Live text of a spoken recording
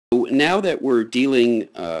now that we're dealing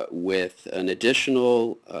with an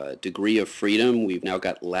additional degree of freedom, we've now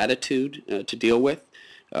got latitude to deal with.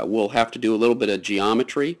 We'll have to do a little bit of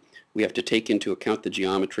geometry. We have to take into account the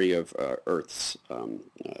geometry of Earth's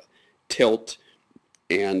tilt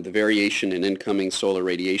and the variation in incoming solar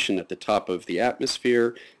radiation at the top of the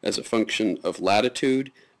atmosphere as a function of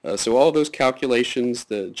latitude. So all those calculations,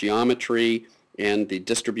 the geometry, and the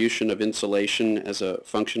distribution of insolation as a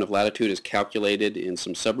function of latitude is calculated in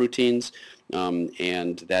some subroutines,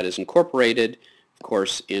 and that is incorporated, of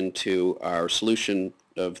course, into our solution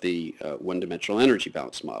of the one-dimensional energy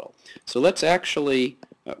balance model. So let's actually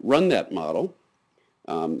run that model.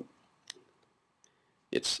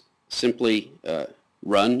 It's simply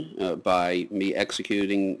run by me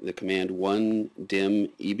executing the command 1dim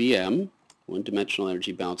EBM, one-dimensional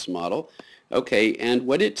energy balance model. Okay, and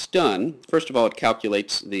what it's done, first of all, it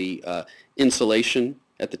calculates the insolation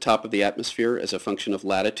at the top of the atmosphere as a function of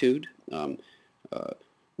latitude,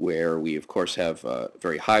 where we, of course, have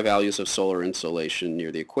very high values of solar insolation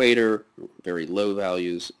near the equator, very low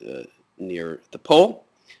values near the pole.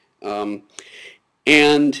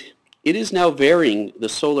 And it is now varying the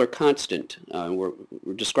solar constant. We're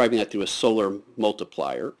describing that through a solar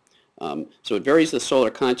multiplier. So it varies the solar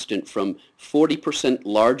constant from 40%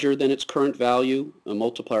 larger than its current value, a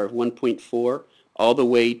multiplier of 1.4, all the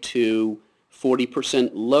way to 40%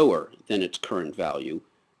 lower than its current value,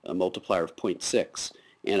 a multiplier of 0.6.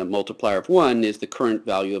 And a multiplier of 1 is the current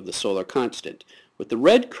value of the solar constant. What the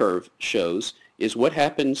red curve shows is what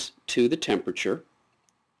happens to the temperature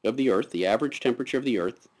of the Earth, the average temperature of the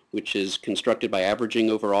Earth, which is constructed by averaging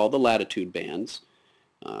over all the latitude bands,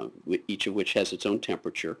 each of which has its own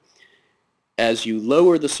temperature. As you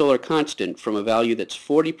lower the solar constant from a value that's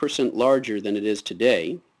 40% larger than it is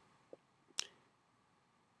today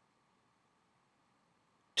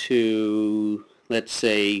to, let's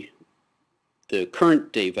say, the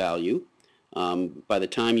current day value, by the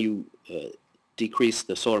time you decrease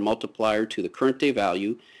the solar multiplier to the current day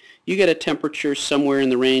value, you get a temperature somewhere in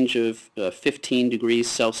the range of 15 degrees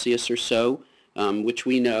Celsius or so, which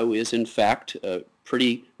we know is in fact a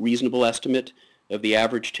pretty reasonable estimate of the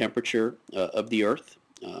average temperature of the Earth.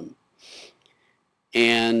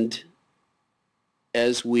 And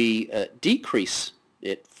as we decrease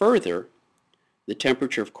it further, the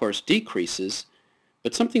temperature, of course, decreases,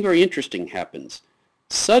 but something very interesting happens.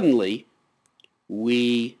 Suddenly,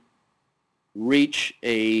 we reach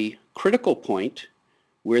a critical point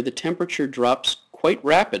where the temperature drops quite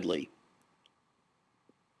rapidly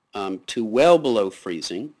to well below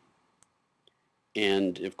freezing,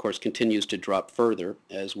 and of course continues to drop further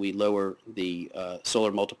as we lower the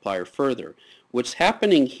solar multiplier further. What's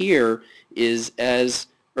happening here is as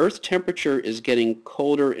Earth's temperature is getting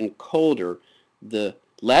colder and colder, the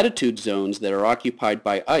latitude zones that are occupied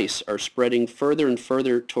by ice are spreading further and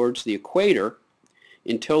further towards the equator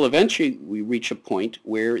until eventually we reach a point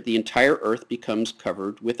where the entire Earth becomes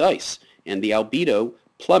covered with ice and the albedo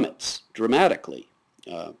plummets dramatically.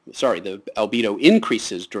 The albedo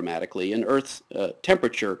increases dramatically and Earth's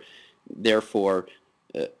temperature therefore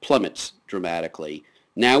plummets dramatically.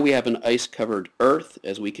 Now we have an ice-covered Earth.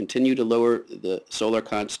 As we continue to lower the solar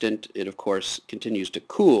constant, it of course continues to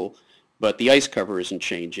cool, but the ice cover isn't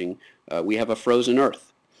changing. We have a frozen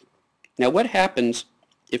Earth. Now what happens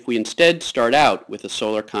if we instead start out with a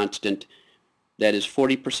solar constant that is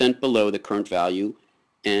 40% below the current value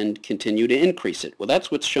and continue to increase it? Well,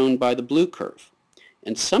 that's what's shown by the blue curve.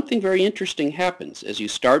 And something very interesting happens. As you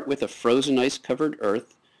start with a frozen ice-covered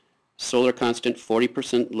Earth, solar constant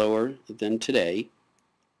 40% lower than today,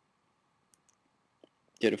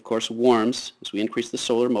 it of course warms as we increase the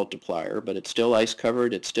solar multiplier, but it's still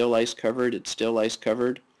ice-covered, it's still ice-covered, it's still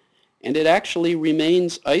ice-covered, and it actually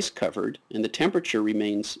remains ice-covered, and the temperature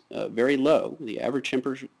remains very low. The average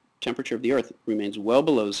temperature of the Earth remains well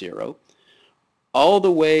below zero, all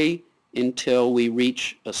the way until we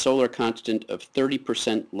reach a solar constant of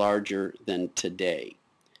 30% larger than today.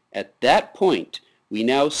 At that point, we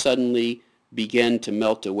now suddenly begin to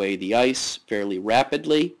melt away the ice fairly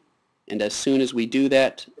rapidly, and as soon as we do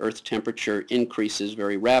that, Earth's temperature increases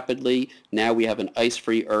very rapidly. Now we have an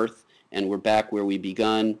ice-free Earth, and we're back where we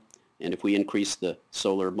begun. And if we increase the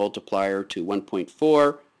solar multiplier to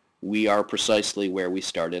 1.4, we are precisely where we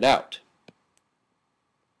started out.